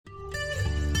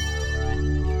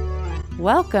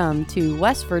Welcome to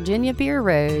West Virginia Beer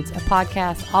Roads, a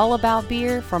podcast all about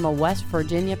beer from a West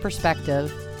Virginia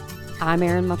perspective. I'm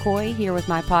Erin McCoy, here with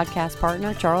my podcast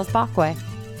partner, Charles Bockway.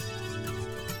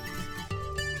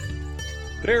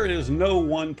 There is no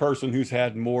one person who's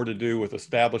had more to do with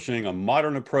establishing a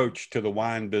modern approach to the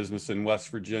wine business in West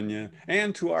Virginia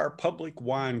and to our public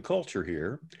wine culture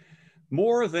here,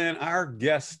 more than our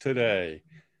guest today.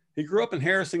 He grew up in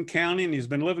Harrison County and he's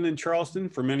been living in Charleston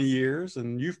for many years.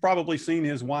 And you've probably seen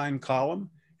his wine column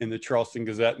in the Charleston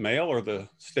Gazette-Mail or the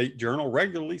State Journal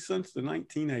regularly since the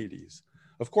 1980s.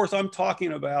 Of course, I'm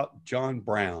talking about John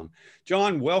Brown.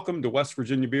 John, welcome to West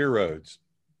Virginia Beer Roads.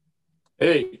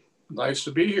 Hey, nice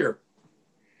to be here.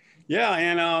 Yeah,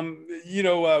 and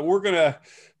we're going to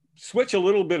switch a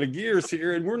little bit of gears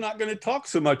here, and we're not going to talk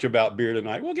so much about beer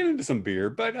tonight. We'll get into some beer,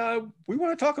 but we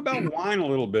want to talk about wine a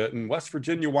little bit and West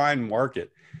Virginia wine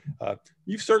market.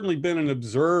 You've certainly been an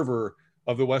observer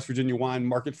of the West Virginia wine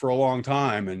market for a long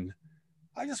time, and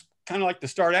I just kind of like to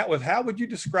start out with, how would you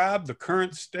describe the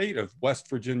current state of West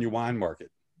Virginia wine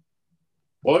market?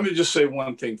 Well, let me just say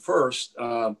one thing first.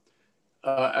 I,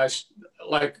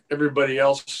 like everybody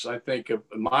else, I think of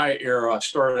my era, I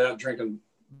started out drinking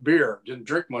beer, didn't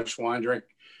drink much wine, drank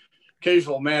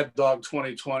occasional Mad Dog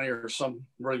 2020 or some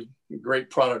really great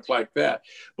product like that.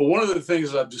 But one of the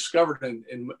things I've discovered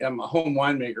in my home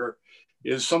winemaker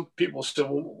is some people say,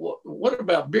 well, what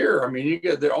about beer? I mean, you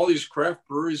get there all these craft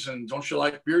breweries, and don't you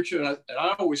like beer too? And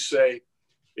I always say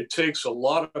it takes a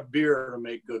lot of beer to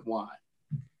make good wine.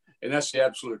 And that's the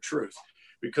absolute truth,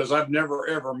 because I've never,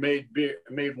 ever made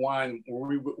wine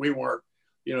where we weren't,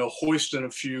 hoisting a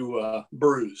few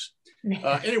brews.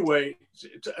 Anyway,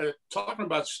 talking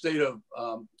about the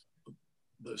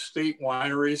state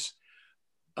wineries,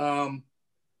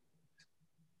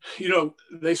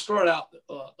 they start out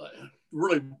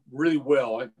really, really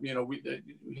well. We're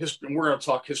going to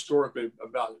talk historically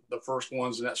about the first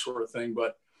ones and that sort of thing,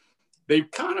 but they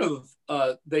kind of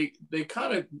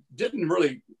didn't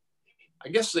really. I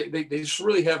guess they just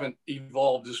really haven't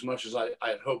evolved as much as I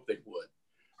had hoped they would.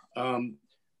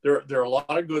 There are a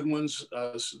lot of good ones.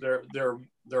 There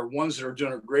are ones that are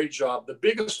doing a great job. The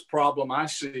biggest problem I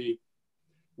see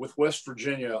with West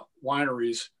Virginia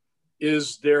wineries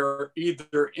is their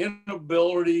either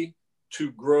inability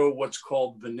to grow what's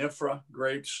called vinifera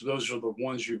grapes. Those are the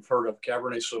ones you've heard of: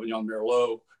 Cabernet Sauvignon,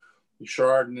 Merlot,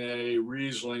 Chardonnay,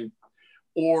 Riesling,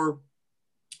 or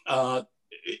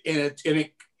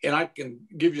and I can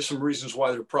give you some reasons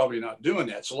why they're probably not doing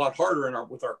that. It's a lot harder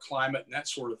with our climate and that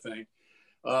sort of thing.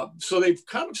 So they've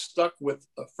kind of stuck with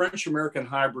French-American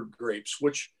hybrid grapes,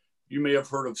 which you may have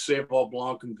heard of: Seyval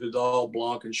Blanc and Vidal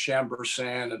Blanc and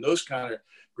Chambourcin and those kind of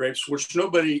grapes, which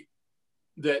nobody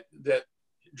that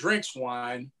drinks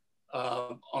wine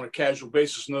on a casual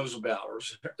basis knows about or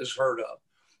has heard of.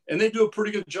 And they do a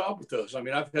pretty good job with those. I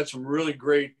mean, I've had some really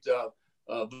great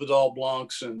Vidal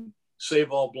Blancs and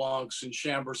Seyval Blancs and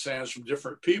Chambourcins from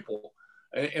different people.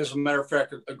 As a matter of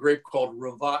fact, a grape called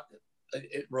Ravat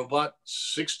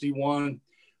 61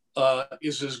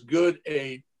 is as good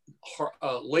a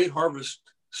late harvest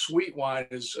sweet wine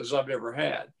as I've ever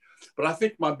had. But I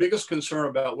think my biggest concern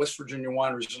about West Virginia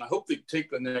wineries, and I hope they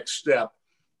take the next step,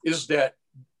 is that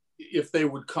if they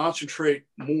would concentrate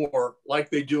more, like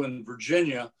they do in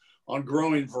Virginia, on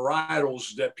growing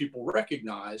varietals that people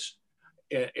recognize,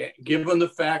 given the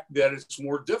fact that it's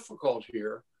more difficult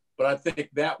here. But I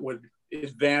think that would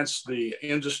advance the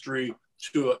industry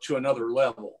to another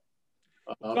level.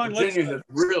 Virginia has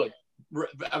really,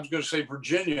 I was going to say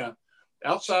Virginia,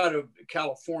 outside of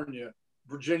California,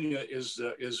 Virginia is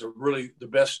really the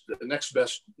next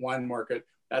best wine market.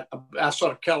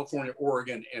 Outside of California,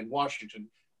 Oregon, and Washington,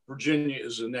 Virginia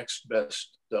is the next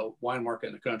best wine market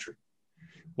in the country.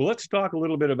 Well, let's talk a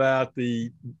little bit about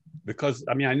because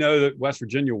I know that West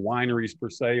Virginia wineries per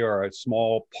se are a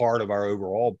small part of our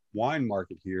overall wine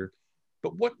market here.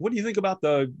 But what do you think about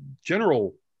the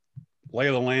general lay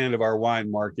of the land of our wine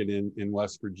market in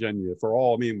West Virginia for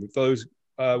all? I mean, with those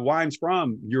wines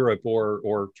from Europe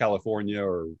or California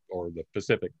or the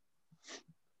Pacific.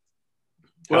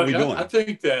 How are we doing? I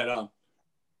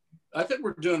think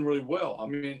we're doing really well. I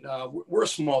mean, we're a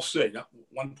small state,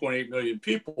 1.8 million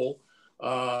people.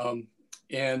 And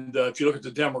if you look at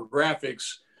the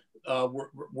demographics,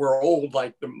 we're old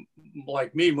like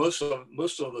me. Most of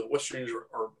the West Virginians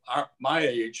are my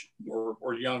age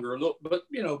or younger, but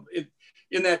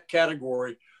in that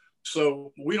category.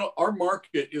 So our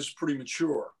market is pretty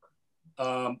mature.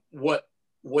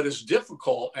 What is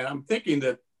difficult, and I'm thinking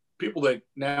that people that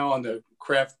now in the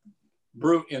craft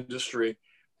brew industry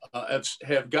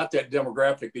have got that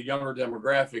demographic, the younger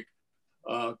demographic,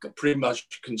 pretty much,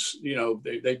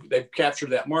 they've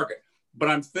captured that market. But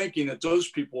I'm thinking that those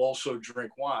people also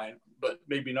drink wine, but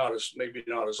maybe not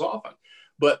as often.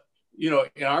 But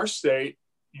in our state,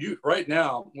 right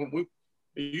now,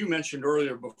 you mentioned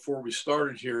earlier before we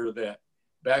started here that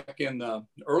back in the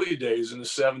early days in the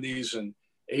 70s and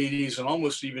 80s and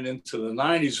almost even into the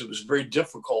 90s, it was very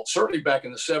difficult. Certainly back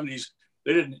in the 70s,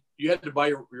 you had to buy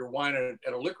your wine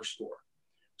at a liquor store.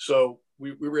 So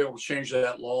we were able to change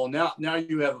that law. Now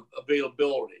you have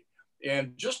availability.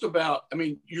 And just about,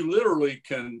 you literally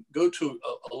can go to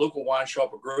a local wine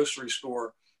shop, a grocery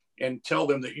store, and tell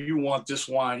them that you want this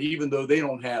wine, even though they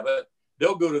don't have it.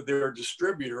 They'll go to their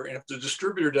distributor, and if the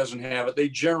distributor doesn't have it, they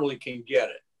generally can get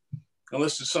it,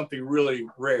 unless it's something really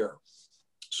rare.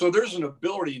 So there's an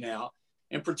ability now,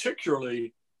 and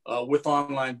particularly with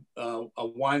online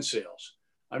wine sales.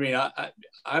 I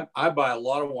buy a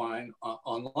lot of wine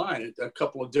online at a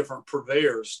couple of different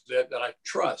purveyors that I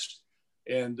trust.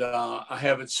 And I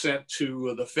have it sent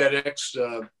to the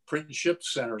FedEx print and ship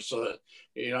center, so that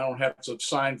I don't have to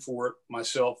sign for it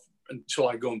myself until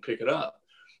I go and pick it up.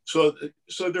 So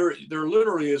there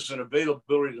literally is an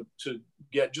availability to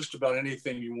get just about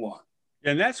anything you want.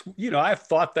 And that's, I've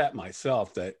thought that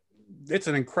myself, that it's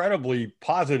an incredibly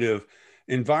positive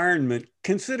environment,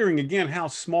 considering again how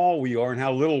small we are and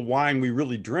how little wine we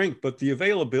really drink. But the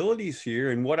availabilities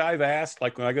here, and what I've asked,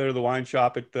 like when I go to the wine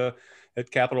shop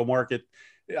at Capital Market,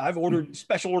 I've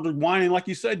special ordered wine, and like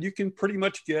you said, you can pretty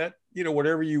much get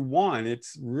whatever you want.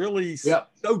 It's really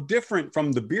so different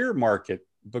from the beer market,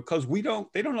 because they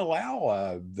don't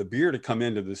allow the beer to come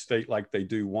into the state like they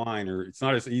do wine, or it's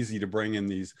not as easy to bring in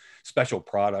these special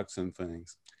products and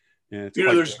things. And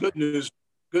there's good news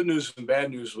and bad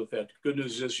news with that. Good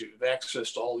news is you have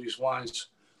access to all these wines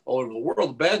all over the world.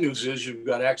 The bad news is you've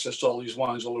got access to all these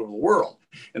wines all over the world.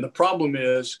 And the problem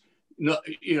is,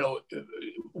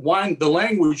 wine, the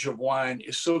language of wine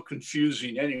is so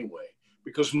confusing anyway,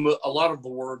 because a lot of the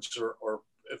words are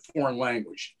foreign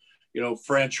language,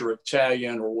 French or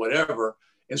Italian or whatever.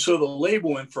 And so the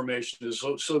label information is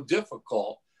so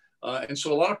difficult. And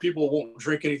so a lot of people won't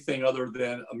drink anything other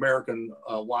than American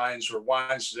wines, or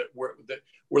wines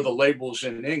where the label's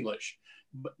in English.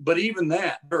 But even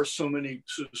that, there are so many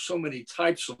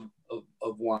types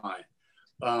of wine,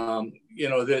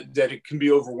 that it can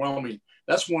be overwhelming.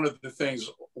 That's one of the things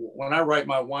when I write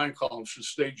my wine columns for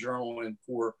State Journal and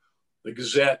for the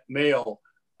Gazette Mail.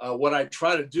 What I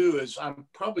try to do is I'm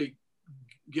probably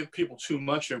give people too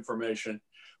much information,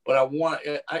 but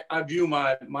I view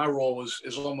my role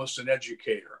as almost an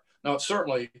educator. Now,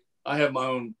 certainly I have my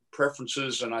own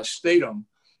preferences and I state them.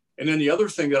 And then the other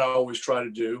thing that I always try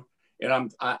to do,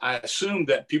 and I assume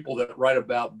that people that write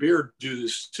about beer do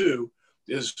this too,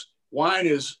 is wine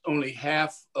is only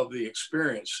half of the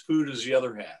experience. Food is the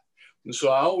other half. And so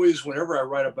I always, whenever I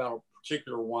write about a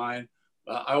particular wine,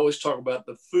 I always talk about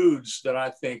the foods that I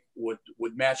think would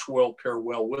match well, pair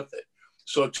well with it.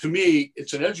 So to me,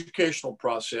 it's an educational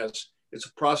process. It's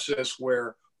a process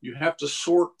where you have to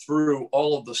sort through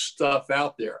all of the stuff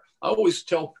out there. I always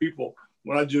tell people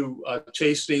when I do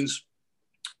tastings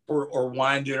or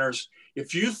wine dinners,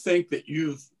 if you think that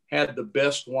you've had the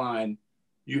best wine,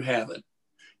 you haven't.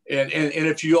 And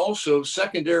if you also,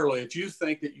 secondarily, if you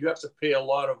think that you have to pay a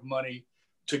lot of money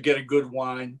to get a good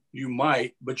wine, you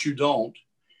might, but you don't.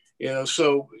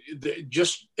 So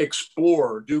just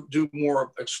explore, do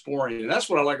more exploring. And that's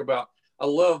what I like about,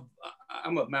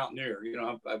 I'm a mountaineer,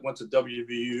 I went to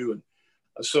WVU, and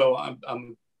so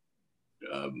I'm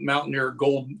mountaineer,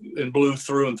 gold and blue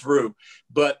through and through.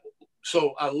 But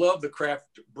so I love the craft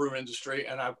brew industry,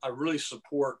 and I really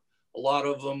support a lot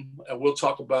of them. And we'll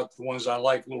talk about the ones I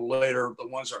like a little later, the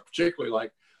ones I particularly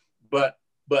like. But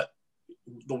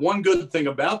the one good thing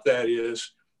about that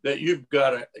is that you've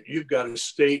got a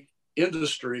state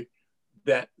industry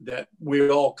that we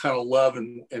all kind of love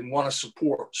and want to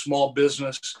support. Small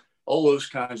business, all those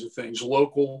kinds of things,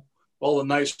 local, all the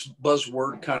nice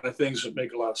buzzword kind of things that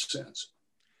make a lot of sense.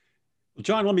 Well,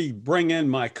 John, let me bring in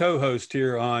my co-host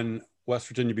here on West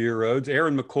Virginia Beer Roads,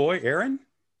 Erin McCoy. Erin?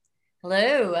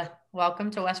 Hello. Welcome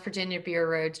to West Virginia Beer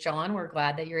Roads, John. We're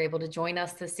glad that you're able to join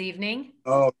us this evening.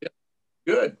 Oh,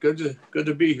 yeah. Good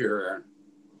to be here, Erin.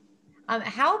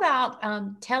 How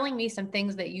about telling me some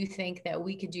things that you think that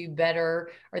we could do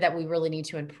better, or that we really need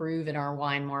to improve in our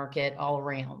wine market all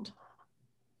around?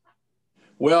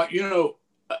 Well,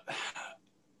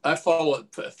 I follow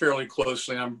it fairly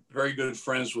closely. I'm very good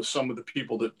friends with some of the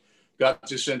people that got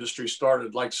this industry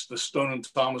started, like the Stone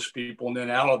and Thomas people. And then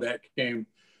out of that came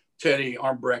Teddy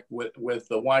Armbrecht with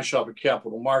the wine shop at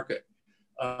Capital Market.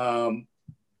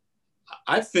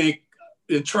 I think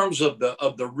in terms of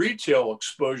the retail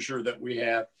exposure that we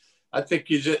have, I think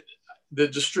the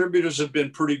distributors have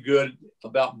been pretty good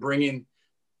about bringing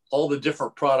all the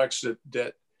different products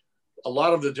that a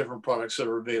lot of the different products that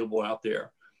are available out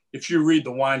there. If you read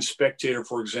the Wine Spectator,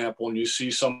 for example, and you see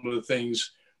some of the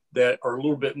things that are a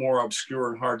little bit more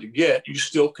obscure and hard to get, you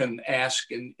still can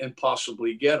ask and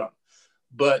possibly get them.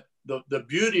 But the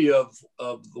beauty of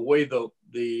the way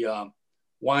the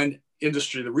wine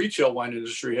industry, the retail wine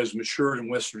industry has matured in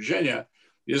West Virginia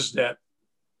is that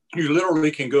you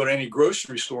literally can go to any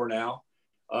grocery store now,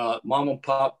 mom and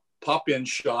pop-in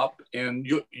shop, and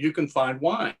you can find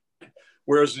wine.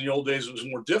 Whereas in the old days, it was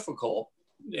more difficult.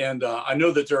 And I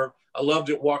know that I love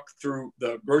to walk through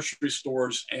the grocery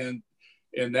stores and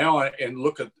now and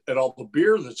look at all the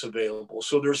beer that's available.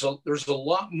 So there's a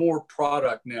lot more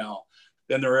product now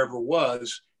than there ever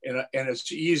was, and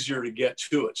it's easier to get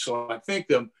to it. So I think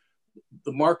the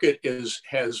market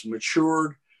has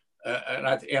matured, and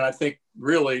I think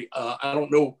really I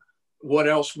don't know what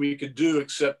else we could do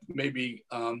except maybe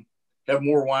have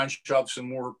more wine shops and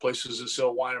more places that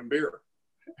sell wine and beer.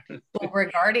 Well,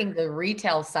 regarding the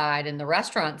retail side and the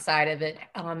restaurant side of it,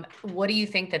 what do you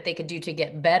think that they could do to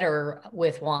get better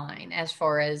with wine as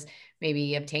far as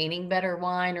maybe obtaining better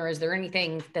wine, or is there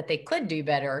anything that they could do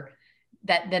better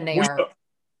than they are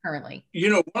currently?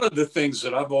 One of the things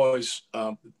that I've always,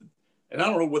 and I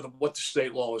don't know what the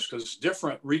state law is, because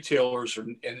different retailers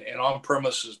and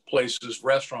on-premises places,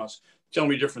 restaurants, tell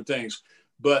me different things,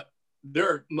 but there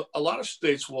are a lot of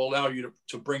states will allow you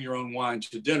to bring your own wine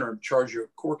to dinner and charge you a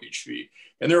corkage fee.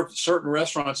 And there are certain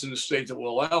restaurants in the state that will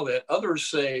allow that. Others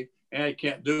say, you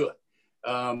can't do it.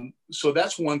 So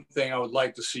that's one thing I would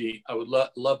like to see. I would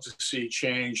love to see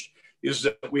changed, is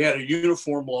that we had a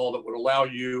uniform law that would allow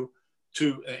you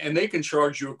to, and they can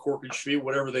charge you a corkage fee,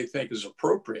 whatever they think is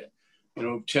appropriate.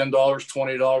 $10,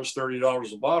 $20,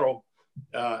 $30 a bottle.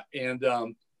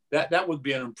 That would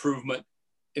be an improvement.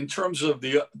 In terms of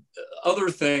the other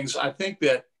things, I think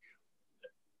that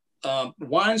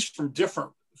wines from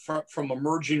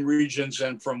emerging regions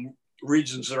and from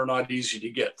regions that are not easy to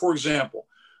get. For example,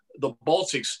 the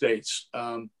Baltic states,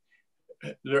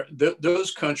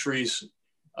 those countries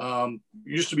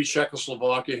used to be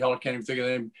Czechoslovakia. Hell, I can't even think of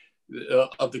the name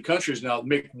of the countries now.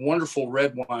 Make wonderful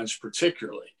red wines,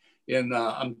 particularly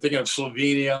I'm thinking of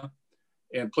Slovenia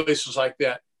and places like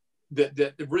that.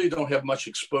 That really don't have much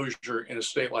exposure in a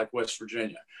state like West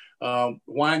Virginia.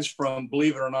 Wines from,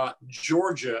 believe it or not,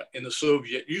 Georgia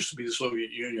used to be the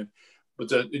Soviet Union, but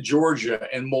Georgia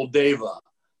and Moldova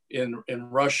in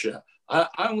Russia.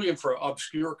 I'm looking for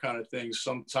obscure kind of things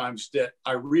sometimes that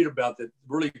I read about that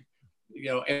really,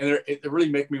 and it really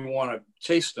make me want to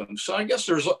taste them. So I guess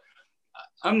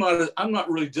I'm not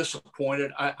really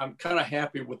disappointed. I'm kind of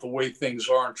happy with the way things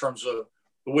are in terms of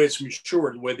the way it's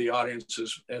matured, the way the audience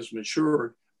has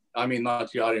matured. I mean,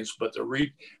 not the audience, but the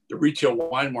retail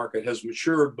wine market has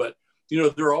matured. But,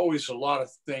 there are always a lot of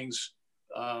things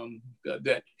I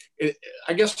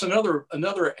guess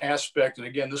another aspect, and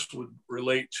again, this would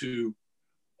relate to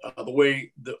the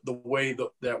way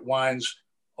that wines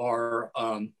are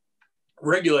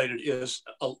regulated is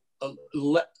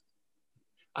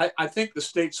I think the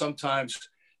state sometimes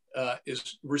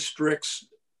restricts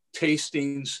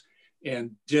tastings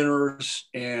and dinners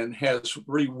and has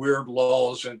really weird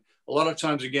laws. And a lot of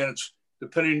times, again, it's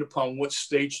depending upon what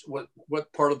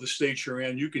part of the state you're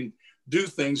in, you can do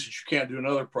things that you can't do in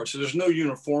other parts. So there's no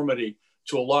uniformity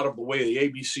to a lot of the way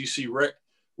the ABCC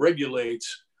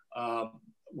regulates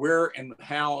where and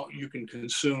how you can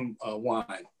consume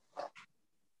wine.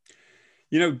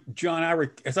 John,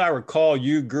 as I recall,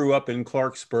 you grew up in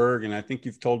Clarksburg, and I think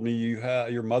you've told me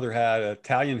your mother had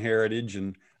Italian heritage,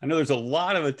 and I know there's a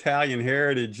lot of Italian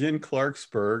heritage in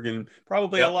Clarksburg, and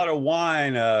probably a lot of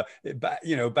wine,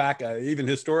 back even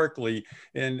historically.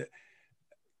 And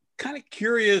kind of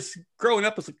curious, growing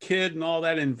up as a kid and all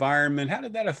that environment, how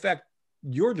did that affect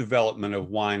your development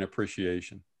of wine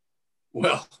appreciation?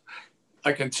 Well,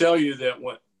 I can tell you that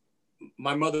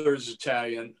my mother is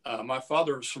Italian. My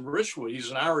father is from Richwood.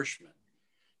 He's an Irishman.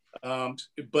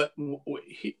 But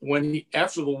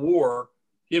after the war,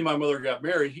 he and my mother got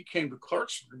married. He came to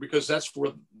Clarksburg because that's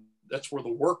where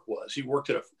the work was. He worked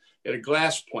at a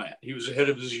glass plant. He was the head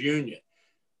of his union.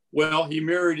 Well, he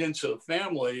married into a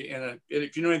family, and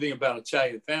if you know anything about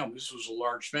Italian families, this was a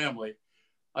large family.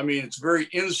 I mean, it's very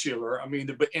insular. I mean,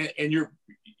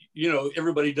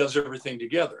 everybody does everything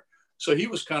together. So he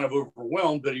was kind of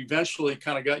overwhelmed, but eventually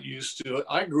kind of got used to it.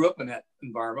 I grew up in that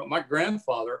environment. My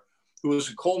grandfather, who was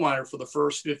a coal miner for the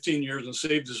first 15 years and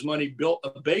saved his money, built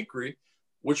a bakery,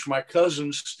 which my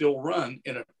cousins still run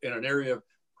in an area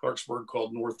Clarksburg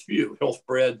called Northview, Health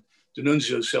Bread,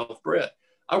 D'Annunzio's Health Bread.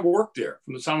 I worked there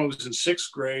from the time I was in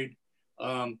sixth grade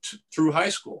through high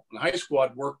school. In high school,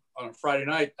 I'd work on a Friday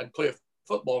night. I'd play a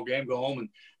football game, go home, and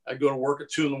I'd go to work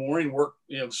at 2 a.m, work,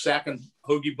 sacking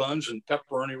hoagie buns and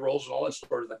pepperoni rolls and all that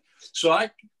sort of thing. So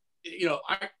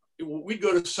we'd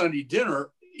go to Sunday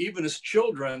dinner, even as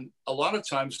children. A lot of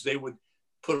times they would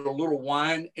put a little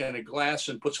wine in a glass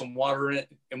and put some water in it.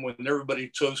 And when everybody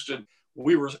toasted,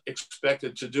 we were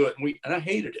expected to do it. And I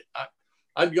hated it.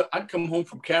 I'd come home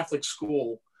from Catholic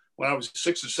school when I was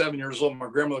 6 or 7 years old. My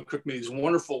grandmother cooked me these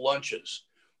wonderful lunches,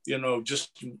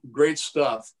 just great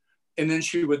stuff. And then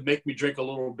she would make me drink a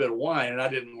little bit of wine, and I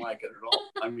didn't like it at all.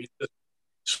 I mean,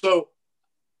 so,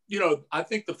 I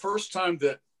think the first time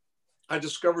that I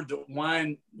discovered that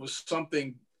wine was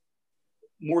something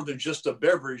more than just a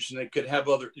beverage, and it could have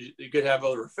other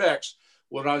effects.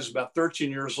 When I was about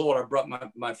 13 years old, I brought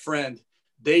my friend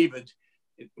David,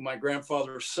 my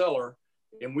grandfather's cellar,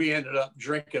 and we ended up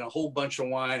drinking a whole bunch of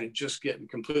wine and just getting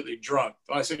completely drunk.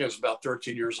 I think I was about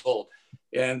 13 years old.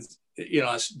 And,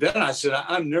 then I said,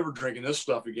 I'm never drinking this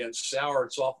stuff again. It's sour,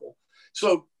 it's awful.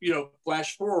 So,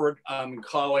 flash forward, I'm in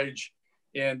college,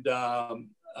 and,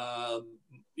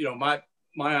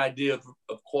 my idea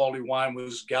of quality wine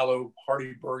was Gallo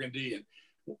Hardy Burgundy. And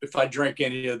if I drank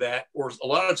any of that, or a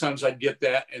lot of times I'd get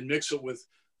that and mix it with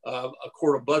a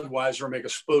quart of Budweiser and make a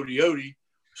Spodioti.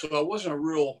 So I wasn't a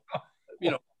real,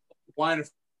 wine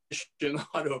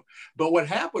aficionado. But what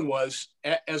happened was,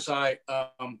 as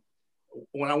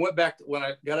when I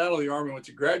got out of the Army, went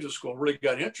to graduate school, really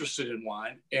got interested in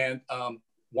wine and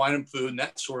food and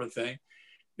that sort of thing.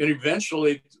 And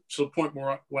eventually, to the point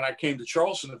where when I came to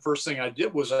Charleston, the first thing I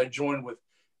did was I joined with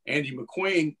Andy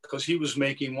McQueen, because he was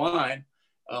making wine,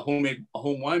 a home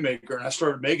winemaker, and I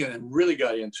started making it and really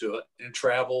got into it and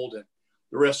traveled, and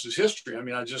the rest is history. I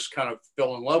mean, I just kind of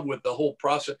fell in love with the whole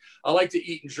process. I like to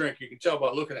eat and drink. You can tell by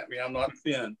looking at me, I'm not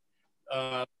thin.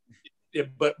 But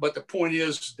the point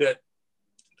is that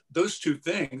those two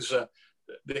things,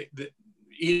 the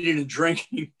eating and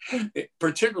drinking,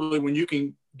 particularly when you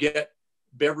can get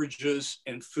beverages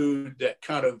and food that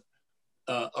kind of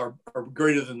are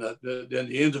greater than the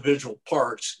individual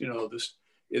parts,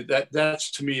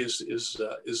 that's to me is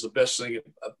the best thing,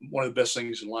 one of the best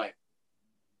things in life.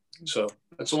 So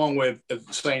that's a long way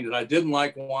of saying that I didn't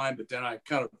like wine, but then I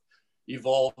kind of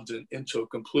evolved into a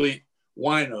complete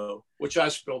wino, which I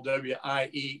spell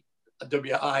WINEAUX.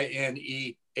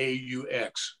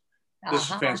 This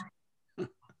is fancy.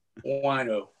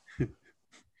 Wino.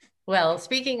 Well,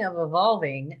 speaking of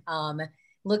evolving,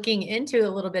 looking into a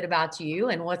little bit about you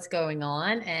and what's going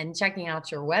on and checking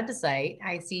out your website,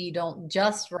 I see you don't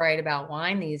just write about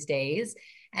wine these days,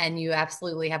 and you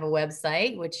absolutely have a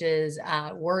website, which is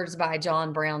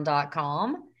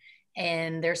wordsbyjohnbrown.com.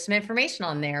 And there's some information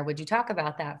on there. Would you talk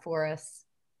about that for us?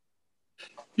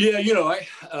 Yeah,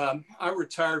 I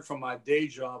retired from my day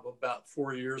job about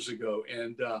 4 years ago,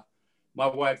 and my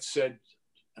wife said,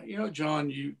 John,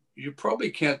 you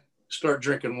probably can't start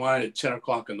drinking wine at 10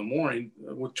 o'clock in the morning,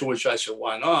 to which I said,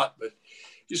 why not? But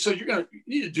she said, you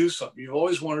need to do something. You've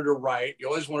always wanted to write. You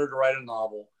always wanted to write a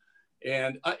novel.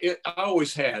 And I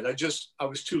always had. I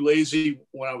was too lazy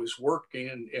when I was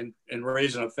working and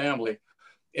raising a family.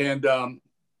 And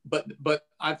but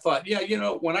I thought,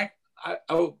 when I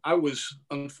was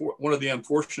one of the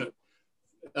unfortunate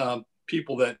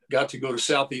people that got to go to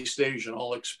Southeast Asia, an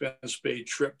all expense paid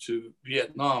trip to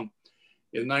Vietnam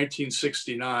in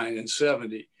 1969 and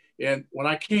 70. And when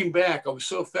I came back, I was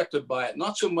so affected by it,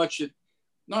 not so much in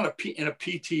a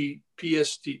PTSD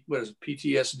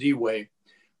way,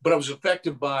 but I was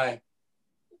affected by,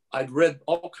 I'd read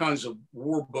all kinds of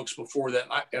war books before that.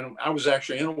 And I was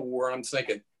actually in a war. I'm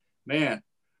thinking, man,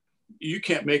 you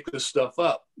can't make this stuff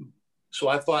up. So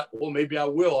I thought, well, maybe I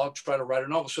will. I'll try to write a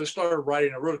novel. So I started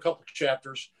writing. I wrote a couple of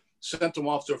chapters, sent them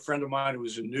off to a friend of mine who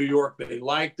was in New York. They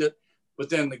liked it. But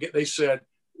then they said,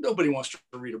 nobody wants to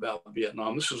read about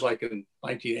Vietnam. This was like in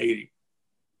 1980.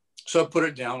 So I put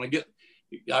it down.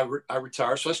 I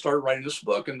retired. So I started writing this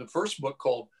book. And the first book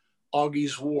called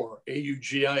Augie's War,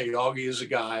 AUGIE. Augie is a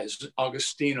guy, is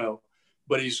Augustino,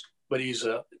 but he's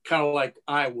kind of like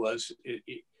I was.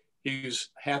 He's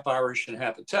half Irish and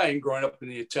half Italian, growing up in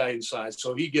the Italian side.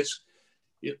 So he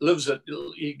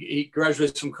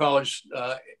graduates from college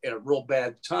at a real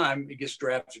bad time. He gets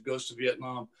drafted, goes to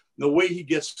Vietnam. The way he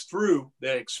gets through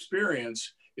that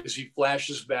experience is he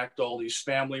flashes back to all these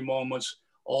family moments,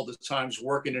 all the times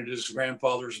working at his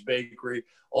grandfather's bakery,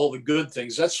 all the good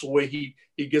things. That's the way he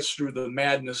gets through the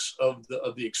madness of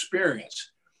the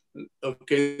experience.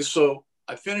 Okay, so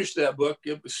I finished that book.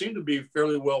 It seemed to be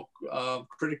fairly well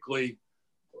critically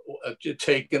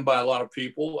taken by a lot of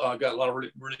people. Got a lot of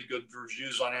really, really good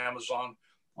reviews on Amazon,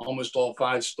 almost all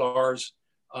 5 stars.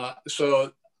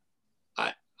 So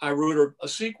I wrote a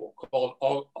sequel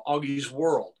called Augie's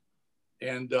World.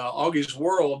 And Augie's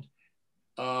World,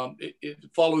 it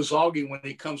follows Augie when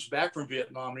he comes back from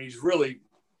Vietnam, and he's really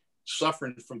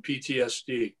suffering from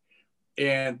PTSD.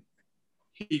 And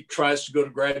he tries to go to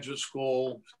graduate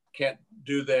school, can't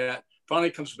do that.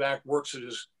 Finally comes back, works at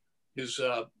his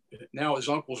now his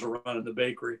uncles are running the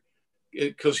bakery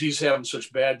because he's having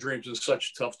such bad dreams and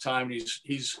such a tough time. He's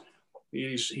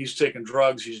taking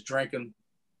drugs, he's drinking,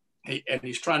 and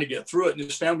he's trying to get through it, and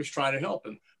his family's trying to help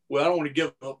him. Well, I don't want to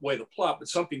give away the plot, but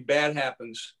something bad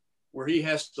happens where he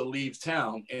has to leave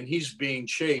town, and he's being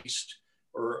chased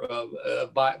by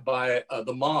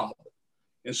the mob.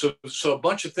 And so a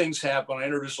bunch of things happen. I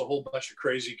introduce a whole bunch of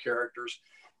crazy characters,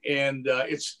 and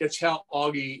it's how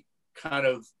Augie kind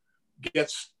of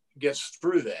gets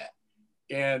through that.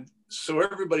 And so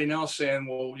everybody now saying,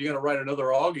 well, you're going to write another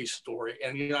Augie story.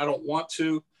 And, I don't want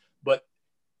to, but,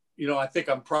 I think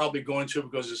I'm probably going to,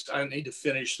 because I need to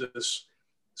finish this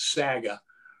saga.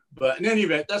 But in any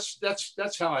event, that's what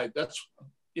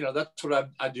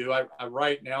I do. I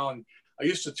write now, and I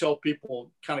used to tell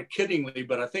people kind of kiddingly,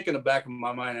 but I think in the back of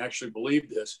my mind, I actually believe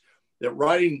this, that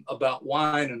writing about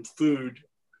wine and food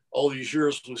all these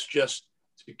years was just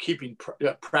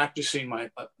practicing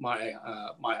my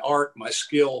art, my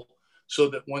skill, so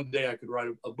that one day I could write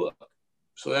a book.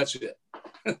 So that's it.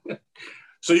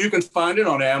 So you can find it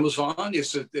on Amazon.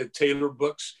 It's at Taylor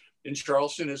Books in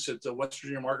Charleston. It's at the West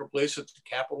Virginia Marketplace. It's the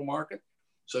Capital Market.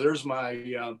 So there's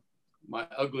my my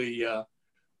ugly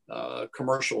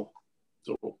commercial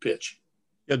little pitch.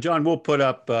 Yeah, John, we'll put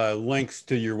up links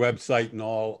to your website and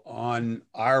all on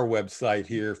our website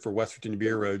here for West Virginia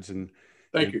Beer Roads and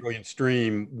Brilliant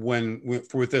Stream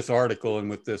with this article and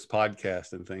with this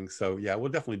podcast and things. So yeah,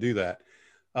 we'll definitely do that.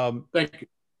 Thank you.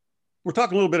 We're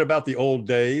talking a little bit about the old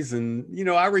days, and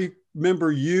I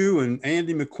remember you and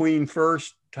Andy McQueen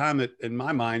first time in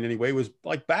my mind anyway was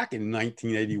like back in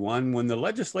 1981 when the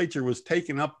legislature was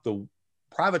taking up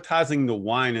privatizing the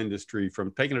wine industry,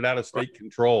 from taking it out of state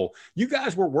control. You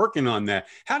guys were working on that.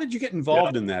 How did you get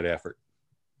involved in that effort?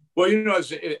 Well,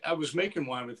 I was making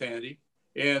wine with Andy,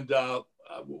 and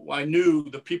I knew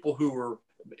the people who were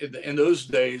in those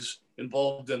days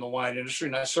involved in the wine industry,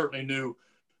 and I certainly knew.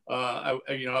 I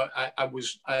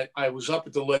was up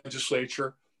at the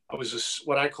legislature. I was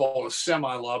what I call a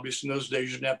semi-lobbyist. In those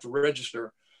days, you didn't have to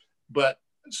register. But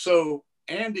so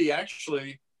Andy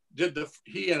actually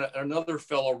he and another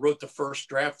fellow wrote the first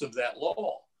draft of that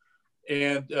law.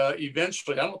 And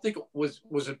eventually, I don't think it was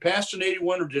it passed in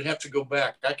 81 or did it have to go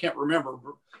back? I can't remember.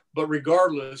 But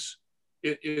regardless,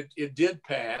 it did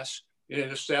pass, and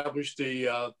it established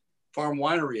the Farm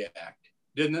Winery Act,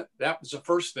 didn't it? That was the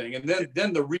first thing. And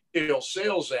then the Retail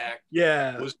Sales Act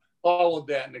was followed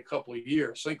that in a couple of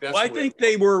years. I think that's I think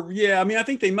they were, I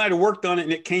think they might have worked on it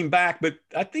and it came back, but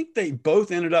I think they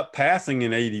both ended up passing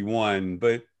in 81,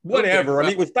 but whatever. Okay,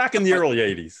 right. It was back in the early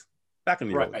 80s. Back in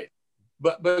the early.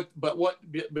 But it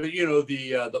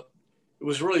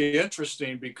was really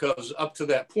interesting because up to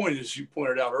that point, as you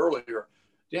pointed out earlier,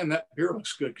 damn, that beer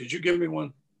looks good. Could you give me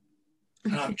one?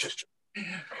 I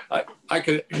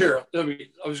could here. I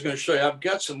was going to show you. I've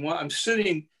got some wine. I'm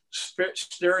sitting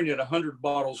staring at 100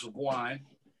 bottles of wine,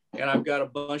 and I've got a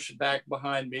bunch back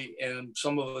behind me, and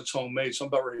some of it's homemade. So I'm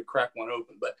about ready to crack one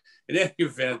open. But in any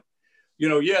event,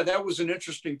 that was an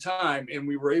interesting time, and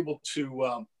we were able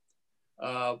to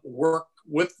work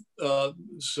with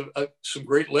some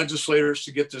great legislators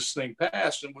to get this thing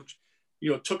passed, and which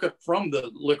took it from the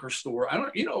liquor store.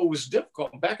 It was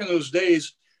difficult back in those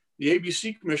days. The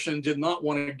ABC Commission did not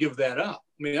want to give that up.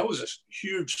 I mean, that was a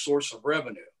huge source of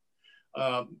revenue.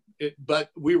 But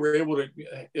we were able to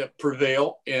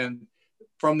prevail. And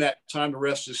from that time, the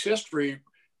rest is history.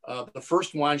 The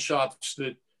first wine shops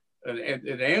that,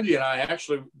 and Andy and I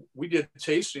actually, we did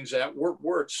tastings at,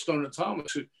 were at Stone &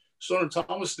 Thomas. Stone &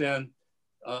 Thomas then,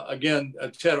 again,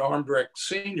 Ted Armdrecht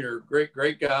Sr.,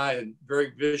 great guy and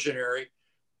very visionary,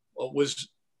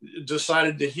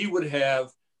 decided that he would have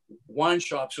wine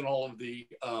shops in all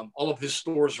of his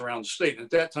stores around the state. And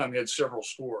at that time, he had several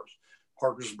stores,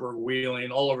 Parkersburg, Wheeling,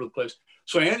 all over the place.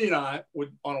 So Andy and I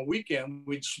would, on a weekend,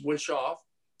 we'd switch off.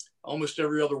 Almost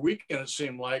every other weekend, it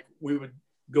seemed like we would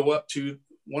go up to,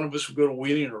 one of us would go to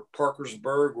Wheeling or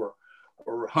Parkersburg or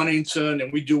Huntington,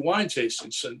 and we'd do wine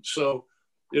tastings. And so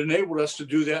it enabled us to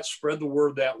do that, spread the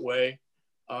word that way.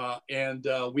 And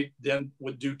we then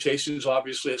would do tastings,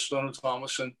 obviously, at Stone &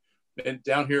 Thomas and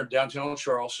down here in downtown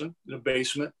Charleston, in the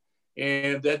basement.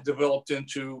 And that developed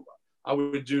into, I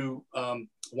would do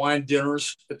wine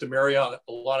dinners at the Marriott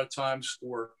a lot of times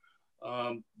for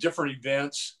different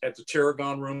events at the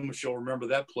Tarragon Room, if you'll remember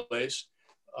that place.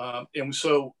 And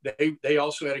so they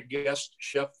also had a guest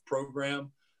chef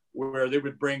program where they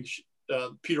would bring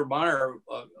Peter Meyer,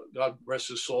 God rest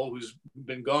his soul, who's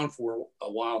been gone for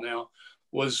a while now,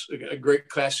 was a great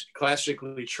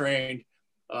classically trained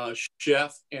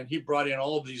chef, and he brought in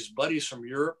all of these buddies from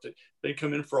Europe that they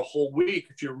come in for a whole week.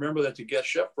 If you remember that, the guest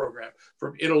chef program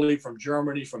from Italy, from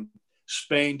Germany, from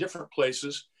Spain, different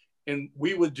places, and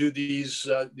we would do these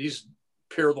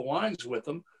pair the wines with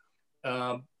them,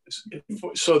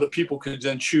 so that people could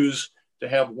then choose to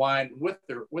have wine with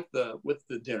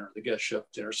the dinner, the guest chef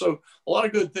dinner. So a lot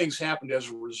of good things happened as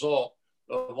a result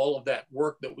of all of that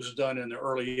work that was done in the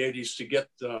early 80s to get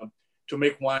to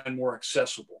make wine more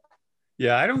accessible.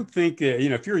 Yeah, I don't think,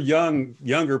 if you're a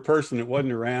younger person that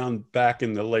wasn't around back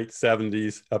in the late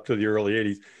 70s up to the early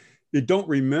 80s, you don't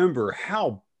remember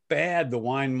how bad the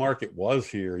wine market was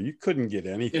here. You couldn't get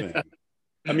anything.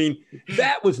 I mean,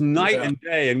 that was night and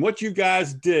day. And what you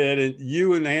guys did, and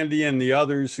you and Andy and the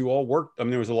others who all worked, I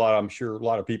mean, there was I'm sure a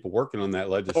lot of people working on that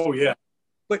legislation. Oh, yeah.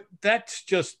 But that's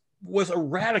just was a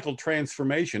radical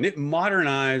transformation. It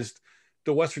modernized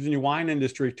the West Virginia wine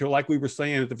industry to, like we were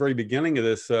saying at the very beginning of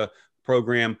this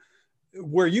program,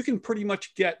 where you can pretty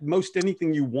much get most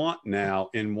anything you want now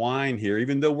in wine here.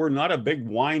 Even though we're not a big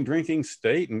wine drinking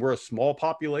state and we're a small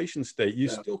population state, you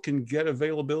still can get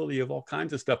availability of all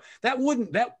kinds of stuff. It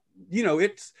wasn't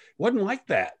like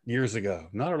that years ago,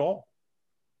 not at all.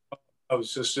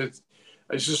 It's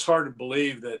just hard to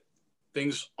believe that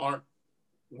things weren't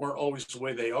always the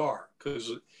way they are, because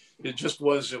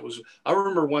I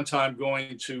remember one time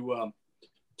going to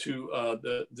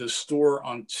the store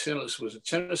on Tennessee. Was it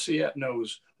Tennessee? No, it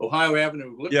was Ohio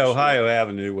Avenue. Ohio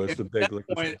Avenue was the big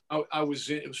liquor store. I was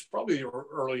in. It was probably the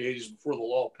early 80s before the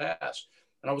law passed,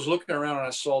 and I was looking around and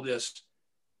I saw this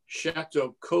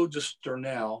Chateau Côte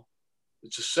d'Estournel.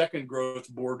 It's a second growth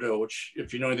Bordeaux, which,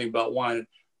 if you know anything about wine,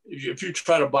 if you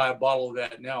try to buy a bottle of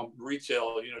that now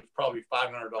retail, it's probably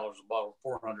 $500 a bottle,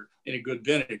 $400 in a good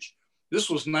vintage. This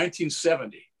was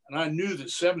 1970, and I knew that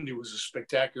 70 was a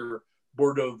spectacular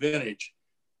Bordeaux vintage.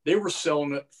 They were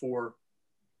selling it for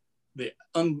the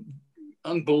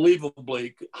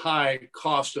unbelievably high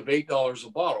cost of $8 a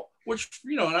bottle, which,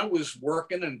 and I was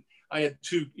working and I had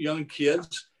two young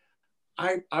kids.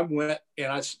 I went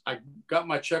and I got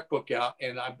my checkbook out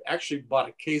and I actually bought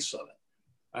a case of it.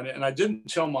 And I didn't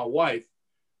tell my wife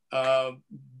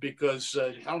because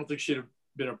I don't think she'd have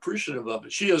been appreciative of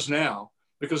it. She is now,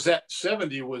 because that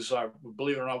 70 was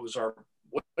believe it or not, was our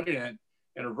wedding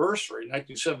anniversary.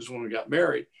 1970 is when we got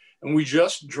married, and we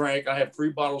just drank. I had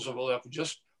 3 bottles of it left.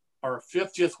 Just our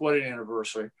 50th wedding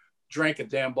anniversary. Drank a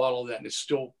damn bottle of that, and it's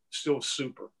still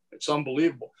super. It's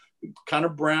unbelievable. Kind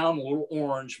of brown, a little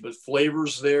orange, but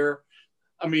flavors there.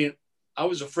 I mean, I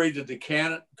was afraid to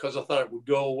decant it because I thought it would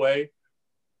go away.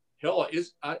 Hell,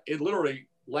 it literally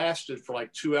lasted for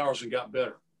like 2 hours and got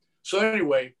better. So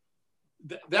anyway,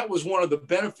 that was one of the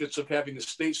benefits of having the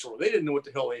state store. They didn't know what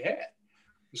the hell they had.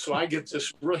 So I get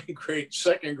this really great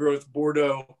second growth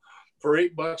Bordeaux for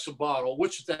 $8 a bottle,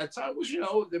 which at that time was,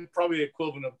 probably the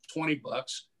equivalent of $20,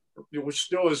 which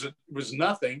still was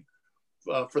nothing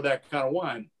for that kind of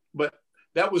wine. But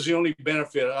that was the only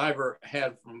benefit I ever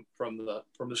had from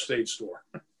the state store,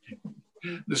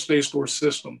 the state store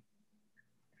system.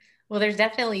 Well, there's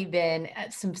definitely been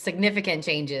some significant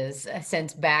changes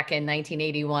since back in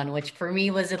 1981, which for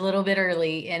me was a little bit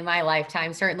early in my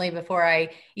lifetime, certainly before I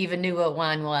even knew what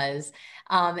wine was.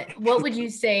 What would you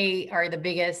say are the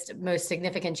biggest, most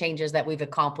significant changes that we've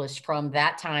accomplished from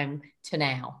that time to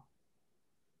now?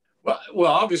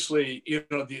 Well, obviously,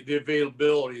 the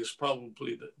availability is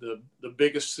probably the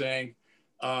biggest thing.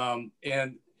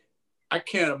 And I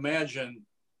can't imagine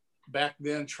back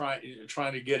then trying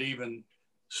to get even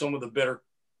some of the better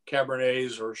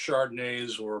Cabernets or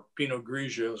Chardonnays or Pinot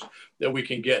Grigios that we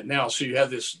can get now. So you have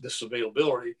this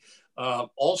availability.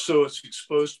 Also, it's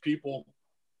exposed people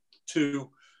to,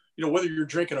 whether you're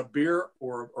drinking a beer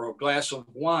or a glass of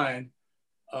wine,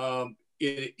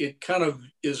 it kind of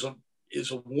is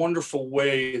a wonderful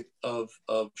way of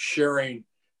sharing,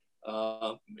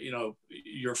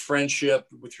 your friendship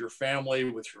with your family,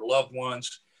 with your loved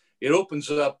ones. It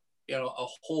opens up, a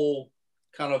whole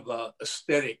kind of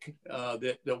aesthetic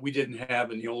that we didn't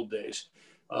have in the old days.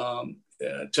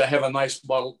 To have a nice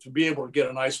bottle, to be able to get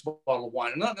a nice bottle of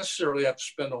wine and not necessarily have to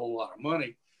spend a whole lot of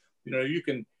money. You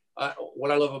can,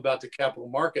 what I love about the Capital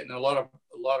Market, and a lot of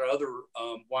other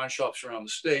wine shops around the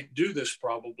state do this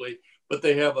probably, but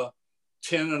they have a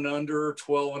 10 and under,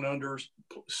 12 and under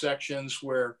sections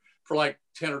where for like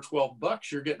 10 or 12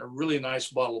 bucks, you're getting a really nice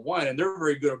bottle of wine. And they're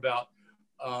very good about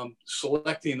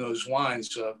selecting those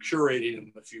wines, curating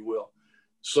them, if you will.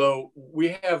 So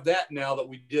we have that now that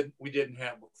we didn't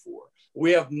have before.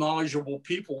 We have knowledgeable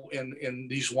people in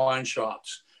these wine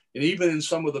shops, and even in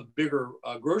some of the bigger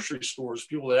grocery stores,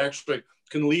 people that actually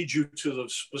can lead you to the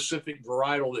specific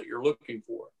varietal that you're looking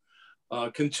for.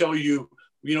 Can tell you,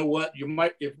 you know what,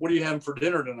 what are you having for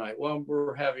dinner tonight? Well,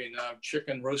 we're having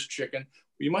roast chicken.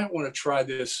 You might want to try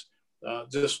this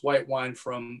white wine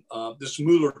from this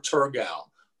Müller-Thurgau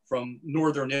from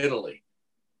Northern Italy.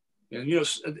 And,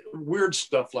 weird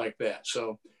stuff like that.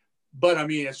 So, but I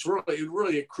mean, it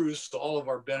really accrues to all of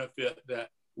our benefit that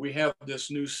we have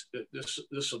this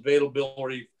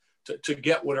availability to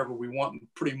get whatever we want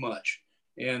pretty much.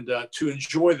 And to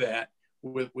enjoy that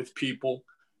with people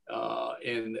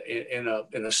in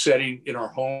a setting in our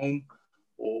home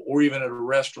or even at a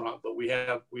restaurant, but we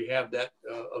have that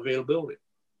availability.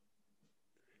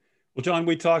 Well, John,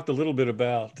 we talked a little bit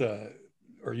about,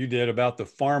 or you did, about the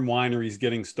farm wineries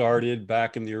getting started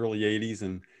back in the early 80s.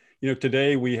 And,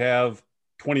 today we have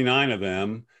 29 of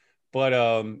them. But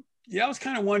I was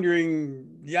kind of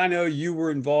wondering, I know you were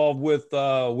involved with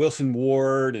Wilson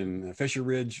Ward and Fisher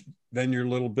Ridge Vineyard a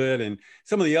little bit, and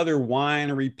some of the other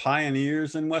winery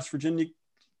pioneers in West Virginia.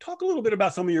 Talk a little bit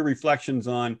about some of your reflections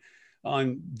on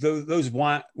those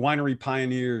winery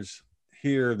pioneers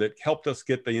here that helped us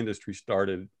get the industry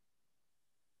started.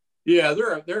 Yeah,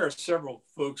 there are several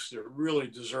folks that really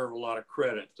deserve a lot of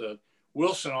credit.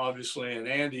 Wilson, obviously, and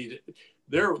Andy,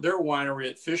 their winery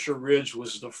at Fisher Ridge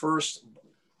was the first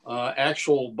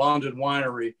actual bonded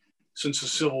winery since the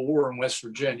Civil War in West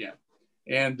Virginia.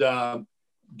 And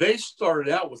they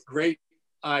started out with great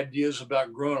ideas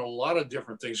about growing a lot of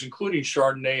different things, including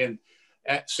Chardonnay and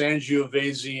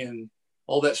Sangiovese and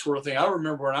all that sort of thing. I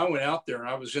remember when I went out there and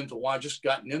I was into wine, just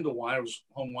gotten into wine, I was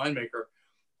a home winemaker.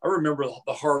 I remember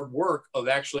the hard work of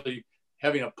actually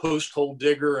having a post hole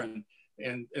digger and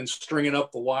stringing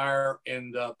up the wire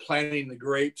and planting the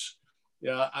grapes.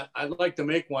 Yeah, I'd like to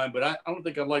make wine, but I don't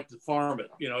think I'd like to farm it.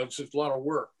 It's just a lot of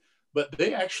work. But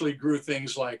they actually grew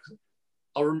things like,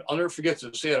 I'll never forget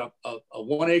this. They had a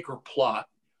 1 acre plot.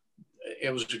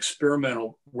 It was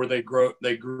experimental where they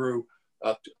grew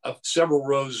several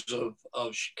rows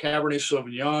of Cabernet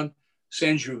Sauvignon,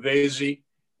 Sangiovese,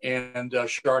 and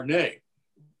Chardonnay.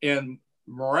 And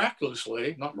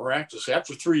miraculously,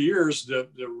 after 3 years, the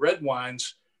red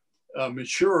wines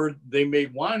matured. They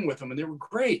made wine with them, and they were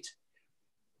great.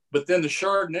 But then the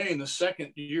Chardonnay in the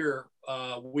second year,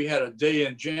 we had a day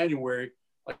in January,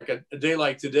 like a day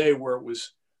like today, where it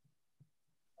was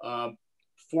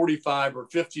 45 or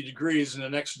 50 degrees, and the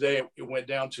next day it went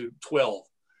down to 12.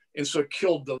 And so it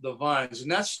killed the vines.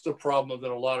 And that's the problem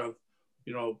that a lot of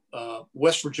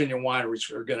West Virginia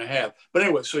wineries are going to have. But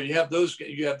anyway, so you have those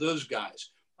guys.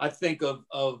 I think of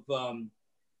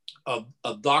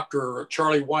Dr.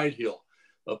 Charlie Whitehill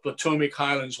of Potomac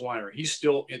Highlands Winery. He's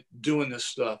still doing this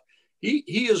stuff.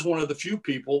 He is one of the few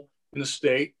people in the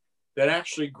state that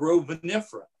actually grow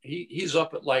vinifera. He's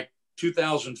up at like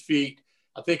 2,000 feet,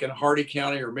 I think in Hardy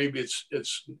County, or maybe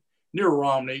it's near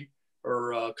Romney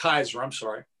or Kaiser. I'm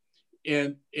sorry,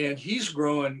 and he's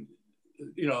growing,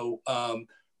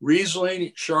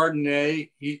 Riesling,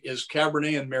 Chardonnay. He is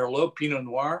Cabernet and Merlot, Pinot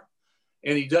Noir,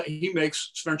 and he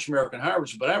makes French American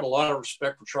hybrids. But I have a lot of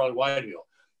respect for Charlie Whitehill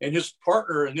and his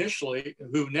partner initially,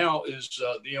 who now is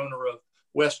the owner of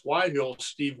West Whitehill,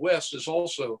 Steve West, is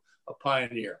also a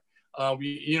pioneer.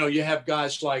 You have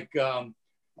guys like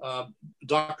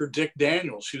Dr. Dick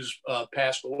Daniels, who's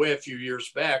passed away a few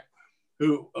years back,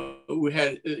 who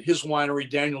had his winery,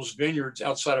 Daniels Vineyards,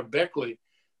 outside of Beckley.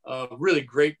 Really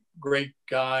great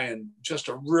guy and just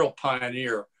a real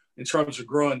pioneer in terms of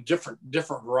growing different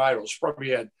varietals. Probably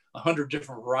had 100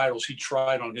 different varietals he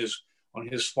tried on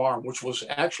his farm, which was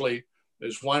actually,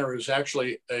 his winery was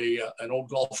actually an old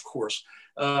golf course.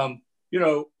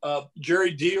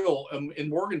 Jerry Deal in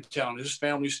Morgantown, his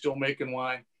family's still making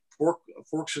wine.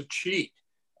 Forks of Cheat,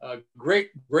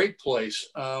 great place.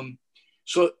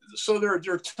 So there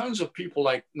are tons of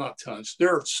people, not tons.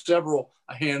 There are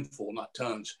a handful, not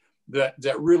tons,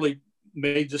 that really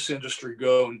made this industry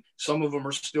go, and some of them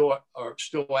are still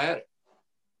at it.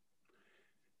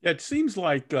 Yeah, it seems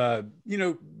like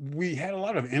we had a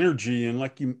lot of energy, and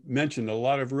like you mentioned, a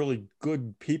lot of really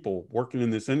good people working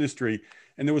in this industry,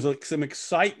 and there was some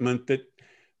excitement that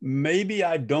maybe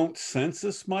I don't sense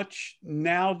as much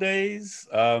nowadays.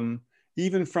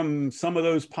 Even from some of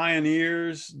those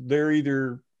pioneers, they're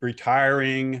either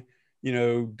retiring,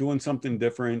 doing something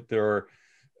different, or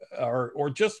or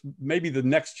just maybe the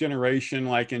next generation,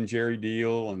 like in Jerry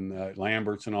Deal and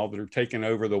Lambert's and all that are taking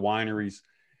over the wineries.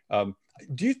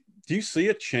 Do you see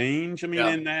a change? I mean,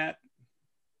 in that?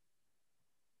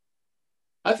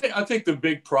 I think the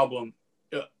big problem,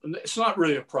 it's not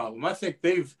really a problem. I think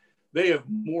they have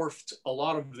morphed a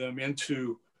lot of them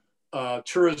into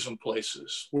tourism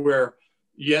places where,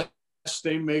 yes,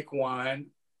 they make wine.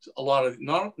 A lot of,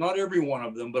 not every one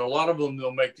of them, but a lot of them,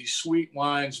 they'll make these sweet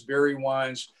wines, berry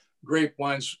wines, grape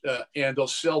wines, and they'll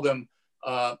sell them.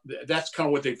 That's kind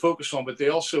of what they focus on. But they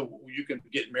also, you can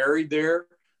get married there.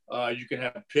 You can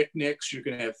have picnics, you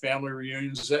can have family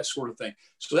reunions, that sort of thing.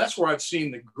 So that's where I've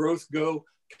seen the growth go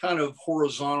kind of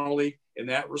horizontally in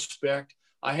that respect.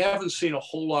 I haven't seen a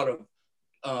whole lot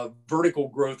of vertical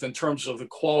growth in terms of the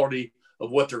quality of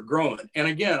what they're growing. And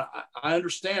again, I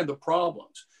understand the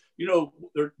problems. You know,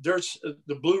 there's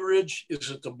the Blue Ridge. Is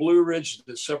it the Blue Ridge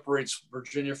that separates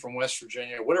Virginia from West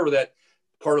Virginia, whatever that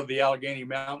part of the Allegheny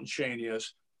Mountain chain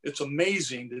is? It's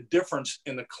amazing the difference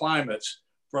in the climates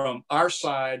from our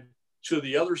side to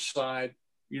the other side,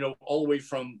 you know, all the way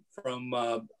from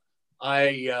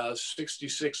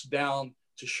I-66 down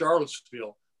to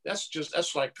Charlottesville.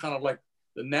 That's like kind of like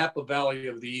the Napa Valley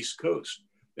of the East Coast.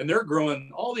 And they're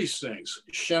growing all these things,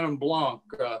 Chenin Blanc,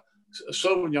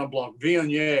 Sauvignon Blanc,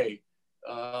 Viognier,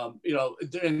 you know,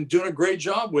 and doing a great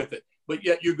job with it. But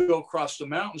yet you go across the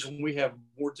mountains and we have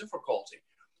more difficulty.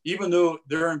 Even though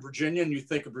they're in Virginia and you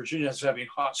think of Virginia as having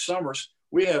hot summers,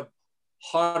 we have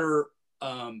hotter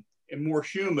and more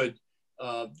humid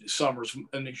summers,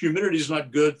 and the humidity is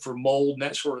not good for mold and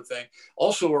that sort of thing.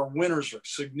 Also, our winters are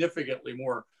significantly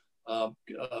more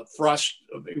frost.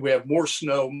 We have more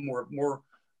snow. More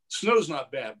snow's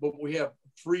not bad, but we have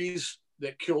freeze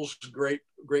that kills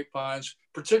grapevines,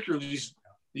 particularly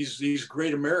these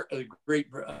great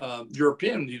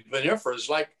European vinifers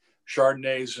like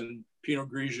Chardonnays and Pinot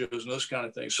Grigios and those kind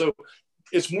of things. So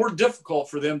it's more difficult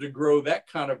for them to grow that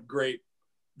kind of grape,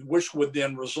 which would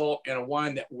then result in a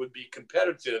wine that would be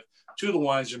competitive to the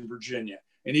wines in Virginia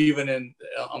and even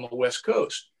on the West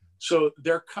Coast. So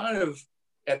they're kind of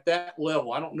at that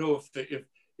level. I don't know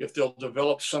if they'll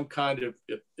develop some kind of,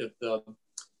 if the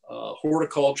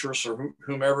horticulturists or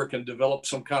whomever can develop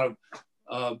some kind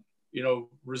of, you know,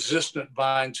 resistant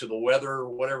vine to the weather or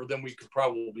whatever, then we could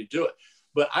probably do it.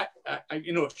 But I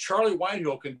you know, if Charlie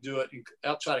Winehill can do it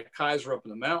outside of Kaiser up in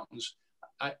the mountains,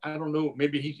 I don't know,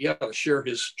 maybe he ought to share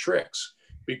his tricks,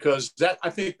 because I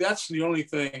think that's the only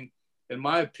thing, in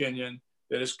my opinion,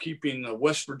 that is keeping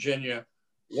West Virginia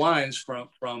wines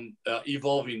from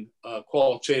evolving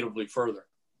qualitatively further.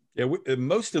 Yeah,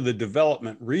 most of the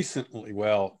development recently,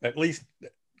 well, at least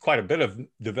quite a bit of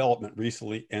development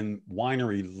recently in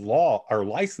winery law or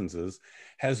licenses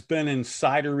has been in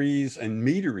cideries and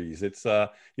meaderies. It's, you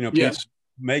know, yes,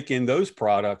 making those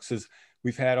products.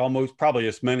 We've had almost probably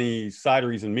as many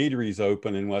cideries and meaderies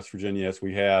open in West Virginia as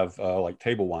we have like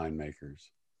table wine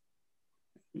makers.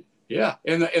 Yeah,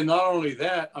 and not only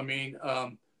that, I mean,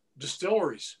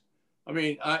 distilleries. I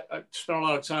mean, I spent a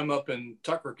lot of time up in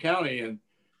Tucker County, and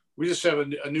we just have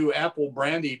a new apple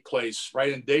brandy place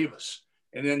right in Davis.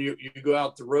 And then you go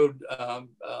out the road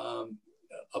 5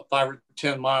 or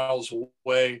 10 miles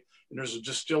away, and there's a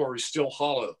distillery, Still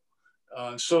Hollow.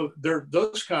 So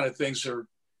those kind of things are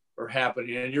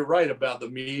happening. And you're right about the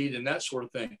mead and that sort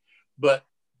of thing. But,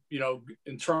 you know,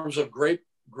 in terms of grape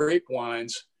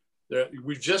wines, I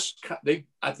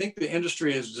think the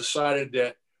industry has decided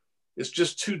that it's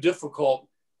just too difficult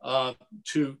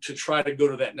to try to go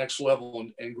to that next level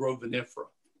and grow vinifera.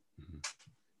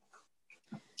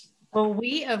 Well,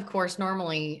 we, of course,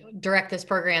 normally direct this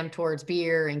program towards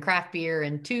beer and craft beer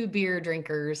and two beer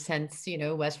drinkers, hence, you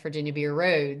know, West Virginia Beer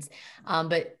Roads.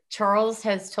 But Charles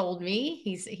has told me,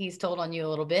 he's told on you a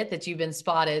little bit, that you've been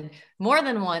spotted more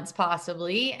than once,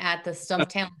 possibly, at the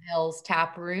Stumptown Ales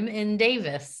Tap Room in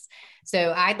Davis.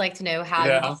 So I'd like to know how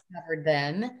you discovered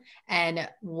them and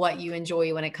what you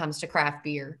enjoy when it comes to craft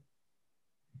beer.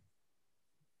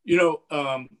 You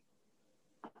know,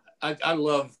 I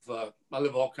love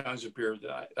all kinds of beer.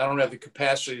 I don't have the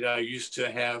capacity that I used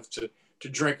to have to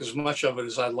drink as much of it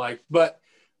as I'd like. But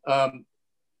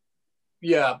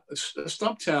yeah,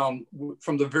 Stumptown,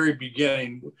 from the very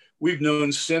beginning, we've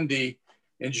known Cindy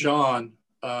and John.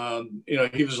 You know,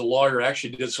 he was a lawyer,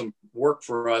 actually did some work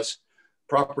for us,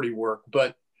 property work.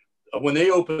 But when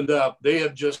they opened up, they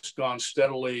have just gone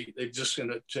steadily. They've just going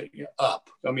to take up.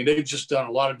 I mean, they've just done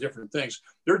a lot of different things.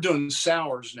 They're doing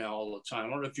sours now all the time. I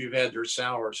don't know if you've had their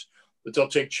sours, but they'll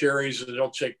take cherries, or they'll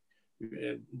take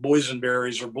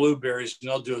boysenberries or blueberries,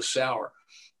 and they'll do a sour.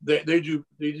 They do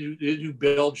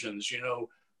Belgians, you know,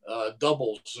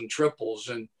 doubles and triples,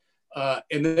 and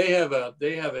they have a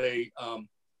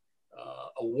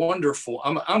wonderful.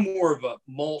 I'm more of a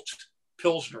malt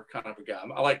Pilsner kind of a guy.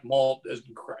 I like malt, as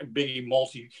big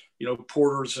malty,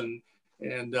 porters and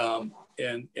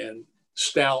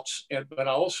stouts, but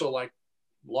I also like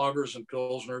lagers and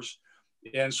pilsners,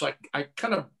 and so I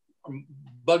kind of I'm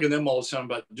bugging them all the time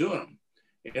about doing them.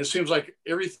 And it seems like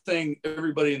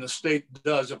everybody in the state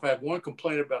does. If I have one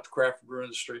complaint about the craft brew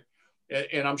industry,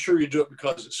 and I'm sure you do it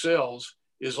because it sells,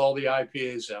 is all the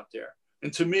IPAs out there.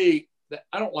 And to me,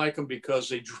 I don't like them because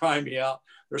they dry me out.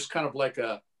 There's kind of like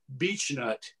a beech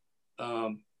nut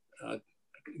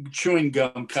chewing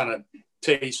gum kind of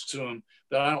taste to them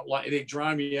that I don't like. They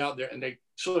dry me out there, and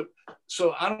so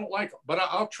I don't like them. But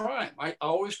I'll try them. I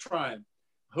always try them,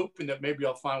 hoping that maybe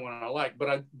I'll find one I like. But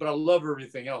I love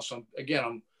everything else. I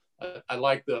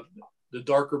like the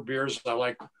darker beers. I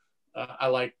like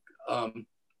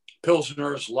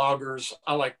pilsners, lagers.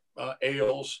 I like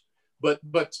ales. But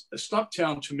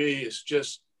Stumptown to me is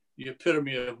just the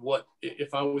epitome of what,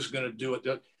 if I was going to do it,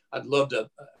 I'd love to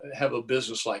have a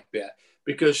business like that,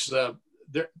 because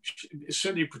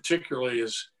Cindy particularly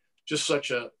is just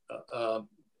such a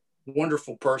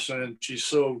wonderful person, and she's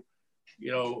so,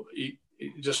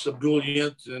 just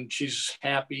ebullient, and she's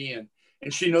happy, and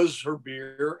she knows her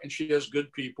beer, and she has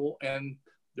good people, and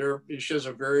she has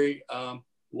a very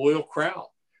loyal crowd.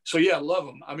 So yeah, I love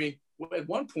them. I mean, at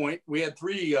one point we had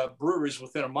 3 breweries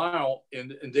within a mile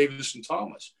in Davis and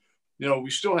Thomas. We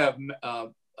still have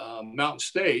Mountain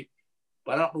State,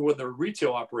 but I don't know whether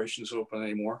retail operations open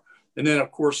anymore. And then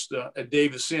of course at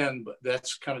Davis Inn, but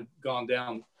that's kind of gone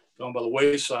by the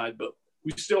wayside. But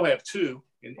we still have 2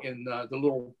 in that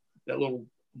little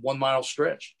 1 mile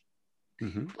stretch.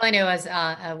 Mm-hmm. Well, I know as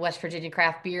a West Virginia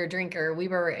craft beer drinker, we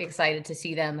were excited to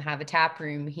see them have a tap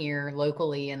room here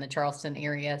locally in the Charleston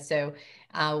area. So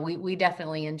we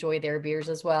definitely enjoy their beers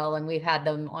as well. And we've had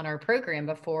them on our program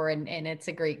before, and it's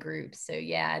a great group. So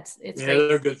yeah, it's great.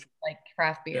 They're good. Like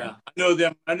craft beer. Yeah, I know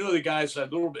them. I know the guys a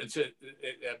little bit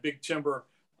at Big Timber.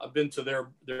 I've been to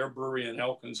their brewery in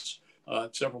Elkins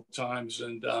several times.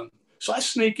 And so I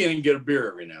sneak in and get a beer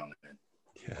every now and then.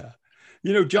 Yeah.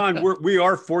 John, we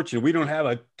are fortunate. We don't have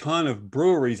a ton of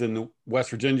breweries in West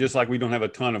Virginia, just like we don't have a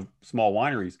ton of small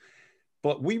wineries.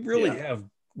 But we really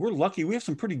we're lucky. We have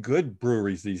some pretty good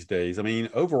breweries these days. I mean,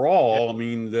 overall,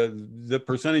 the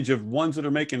percentage of ones that are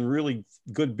making really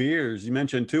good beers, you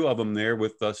mentioned 2 of them there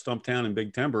with Stumptown and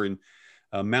Big Timber, and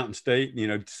Mountain State,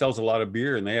 sells a lot of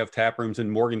beer, and they have tap rooms in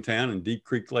Morgantown and Deep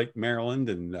Creek Lake, Maryland,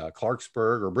 and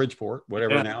Clarksburg or Bridgeport,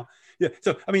 whatever now. Yeah.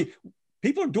 So, I mean,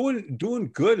 people are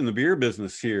doing good in the beer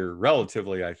business here,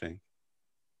 relatively, I think.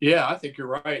 Yeah, I think you're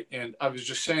right. And I was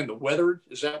just saying, the Weathered,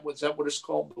 is that what it's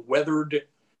called? The Weathered,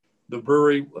 the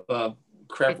brewery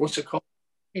craft. What's it called?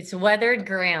 It's Weathered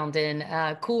Ground in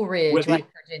Cool Ridge, West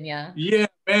Virginia. Yeah,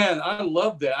 man, I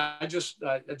love that. I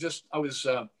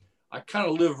kind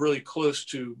of live really close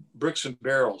to Bricks and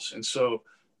Barrels, and so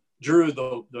Drew,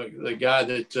 the guy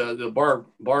that the bar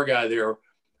guy there,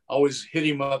 always hit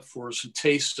him up for some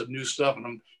tastes of new stuff.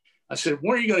 And I said,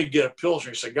 when are you going to get a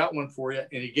Pilsner? He said, I got one for you.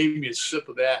 And he gave me a sip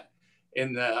of that.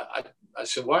 And I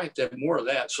said, well, I have to have more of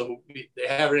that. So they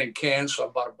have it in cans. So I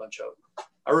bought a bunch of them.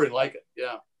 I really like it.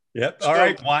 Yeah. Yep. All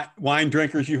right. Wine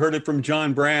drinkers, you heard it from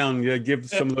John Brown. Yeah, give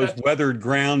some of those Weathered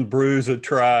Ground brews a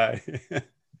try.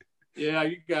 Yeah,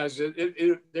 you guys, it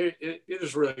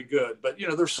is really good. But,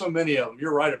 there's so many of them.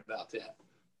 You're right about that.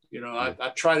 I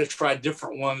try to try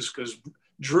different ones because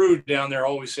Drew down there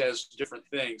always has different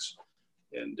things,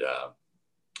 and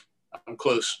I'm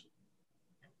closer.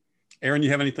 Erin, you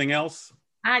have anything else?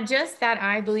 Just that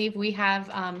I believe we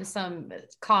have some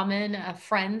common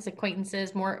friends,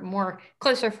 acquaintances, more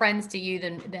closer friends to you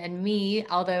than me,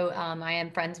 although I am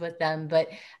friends with them. But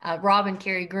Rob and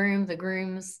Carrie Groom, the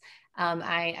Grooms,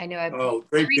 I know I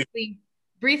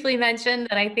briefly mentioned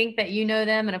that I think that you know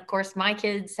them. And of course, my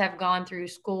kids have gone through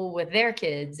school with their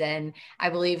kids. And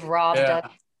I believe Rob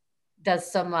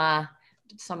does some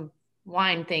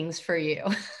wine things for you.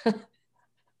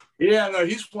 Yeah, no,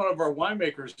 he's one of our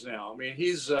winemakers now. I mean,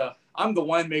 I'm the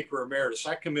winemaker emeritus.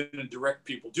 I come in and direct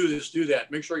people, do this, do that,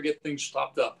 make sure I get things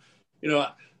stopped up.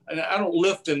 And I don't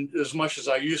lift in as much as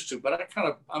I used to, but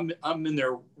I'm in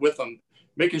there with them,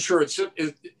 making sure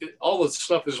all the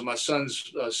stuff is in my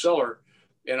son's cellar.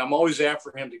 And I'm always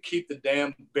after him to keep the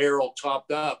damn barrel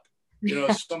topped up,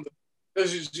 because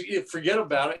you forget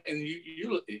about it, and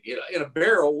you in a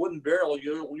wooden barrel,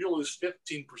 you lose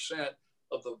 15%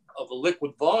 of the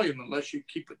liquid volume unless you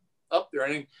keep it up there.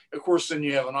 And of course, then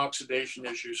you have an oxidation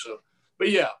issue. So, but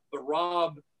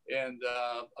Rob and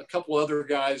a couple other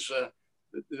guys,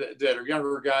 that are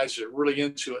younger guys that are really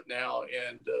into it now.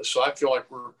 And so I feel like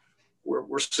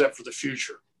we're set for the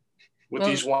future with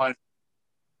these wines.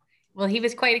 Well, he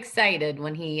was quite excited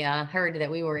when he heard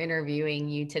that we were interviewing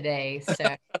you today.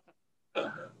 So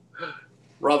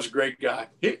Rob's a great guy.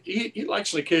 He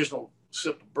likes an occasional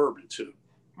sip of bourbon too.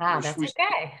 That's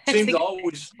okay. Seem to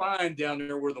always find down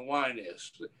there where the wine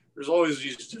is. There's always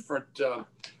these different,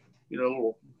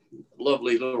 little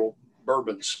lovely little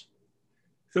bourbons.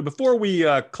 So before we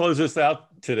close this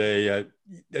out today,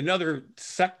 another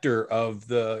sector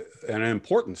of an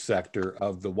important sector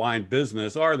of the wine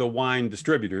business are the wine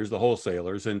distributors, the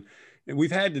wholesalers, and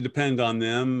we've had to depend on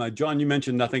them. John, you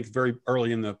mentioned, I think very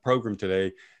early in the program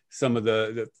today, some of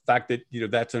the fact that,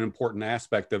 that's an important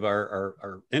aspect of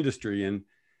our industry. And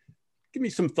give me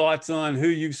some thoughts on who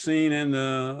you've seen in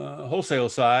the wholesale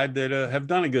side that have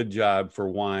done a good job for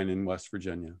wine in West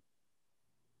Virginia.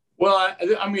 Well,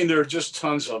 I mean, there are just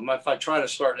tons of them. If I try to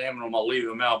start naming them, I'll leave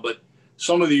them out. But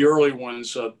some of the early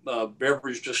ones,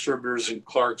 beverage distributors in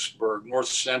Clarksburg, North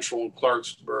Central in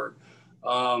Clarksburg.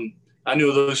 I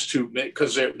knew those two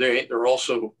because they're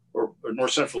also, or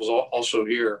North Central is also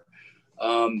here.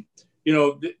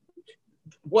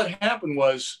 What happened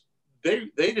was they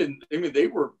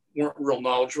weren't real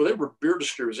knowledgeable. They were beer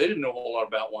distributors. They didn't know a whole lot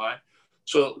about wine.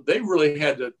 So they really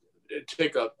had to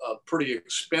take a pretty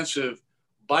expensive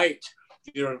bite,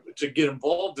 to get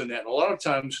involved in that. And a lot of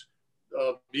times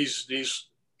these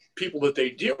people that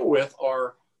they deal with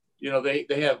are, they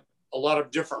have a lot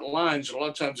of different lines. And a lot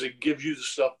of times they give you the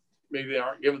stuff maybe they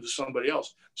aren't giving to somebody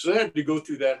else. So they had to go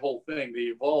through that whole thing. They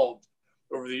evolved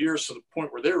over the years to the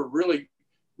point where they were really,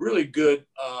 really good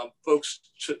folks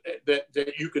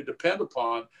that you could depend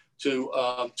upon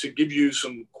to give you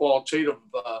some qualitative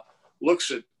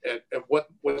looks at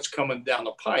what's coming down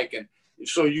the pike. And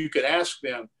so you could ask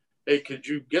them, hey, could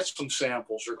you get some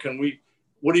samples, or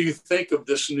what do you think of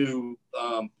this new,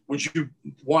 would you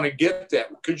want to get that?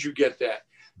 Could you get that?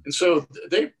 And so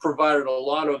they provided a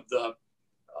lot of the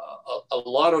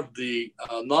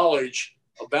knowledge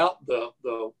about the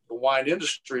wine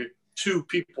industry to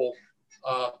people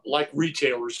like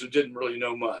retailers who didn't really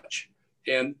know much.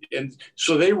 And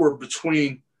so they were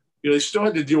between, they still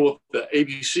had to deal with the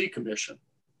ABC Commission.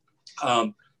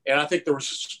 And I think there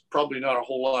was probably not a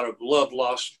whole lot of love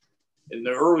lost in the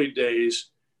early days.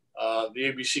 The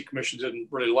ABC Commission didn't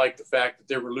really like the fact that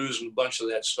they were losing a bunch of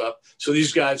that stuff. So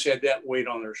these guys had that weight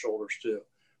on their shoulders too.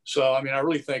 So, I mean, I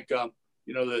really think,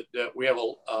 that we have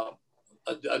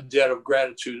a debt of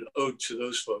gratitude owed to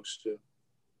those folks too.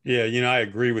 Yeah, I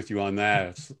agree with you on that.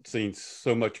 I've seen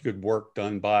so much good work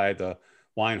done by the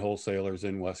wine wholesalers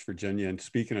in West Virginia. And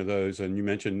speaking of those, and you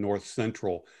mentioned North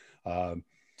Central,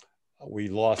 we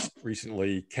lost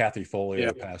recently Kathy Foley,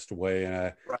 who passed away, and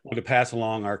I want to pass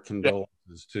along our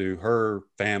condolences to her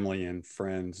family and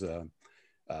friends. That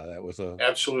was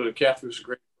absolutely. Kathy was a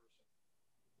great person.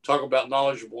 Talk about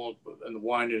knowledgeable in the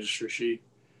wine industry.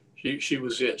 She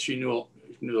was it. She knew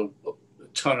a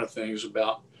ton of things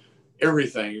about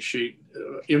everything. She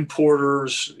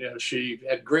importers. She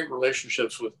had great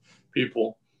relationships with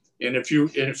people. And if you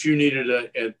needed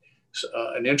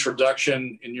an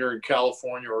introduction and you're in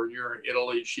California or you're in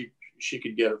Italy, she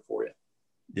could get it for you.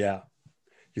 Yeah,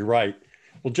 you're right.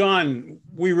 Well, John,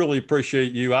 we really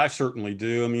appreciate you. I certainly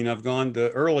do. I mean, I've gone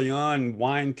to early on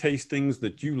wine tastings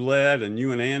that you led and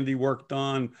you and Andy worked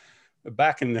on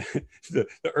back in the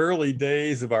early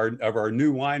days of our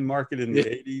new wine market in the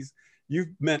 80s. You've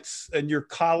meant, and your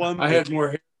column. I had more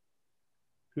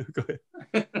hair. Go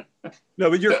ahead. No,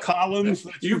 but your columns.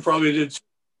 You probably did.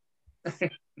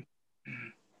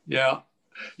 Yeah,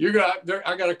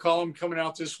 I got a column coming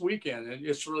out this weekend, and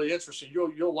it's really interesting.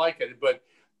 You'll like it, but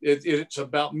it's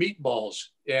about meatballs.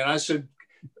 And I said,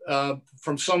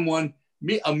 from someone,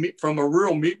 from a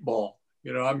real meatball.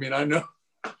 I know.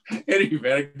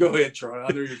 Anyway, go ahead, Charlie.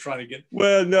 I know you're trying to get.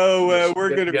 Well, no,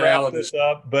 we're going to wrap this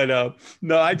up. But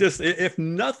no, if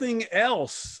nothing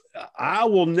else, I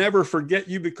will never forget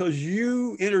you because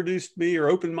you introduced me or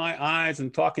opened my eyes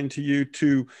and talking to you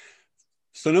to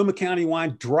Sonoma County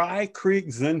wine, Dry Creek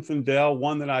Zinfandel,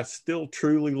 one that I still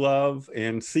truly love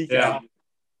and seek out.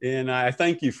 And I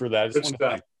thank you for that. Good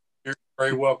stuff. You're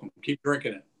very welcome. Keep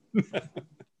drinking it.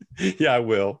 Yeah, I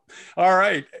will. All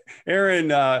right,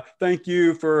 Aaron, thank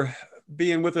you for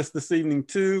being with us this evening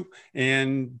too.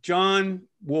 And John,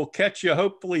 we'll catch you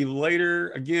hopefully later.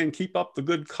 Again, keep up the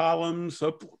good columns.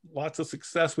 Hope lots of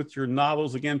success with your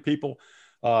novels. Again, people,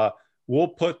 we'll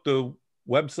put the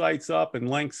websites up and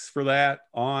links for that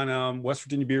on West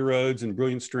Virginia Beer Roads and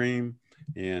Brilliant Stream.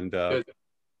 And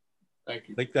thank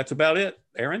you. I think that's about it.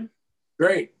 Aaron?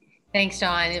 Great. Thanks,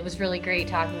 John. It was really great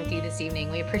talking with you this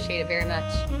evening. We appreciate it very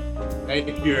much.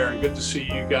 Thank you, Aaron. Good to see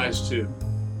you guys too.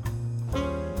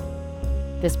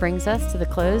 This brings us to the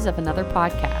close of another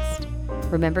podcast.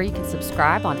 Remember, you can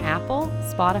subscribe on Apple,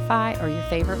 Spotify, or your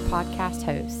favorite podcast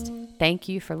host. Thank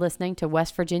you for listening to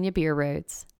West Virginia Beer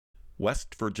Roads.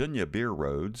 West Virginia Beer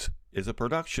Roads is a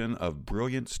production of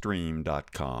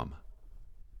BrilliantStream.com.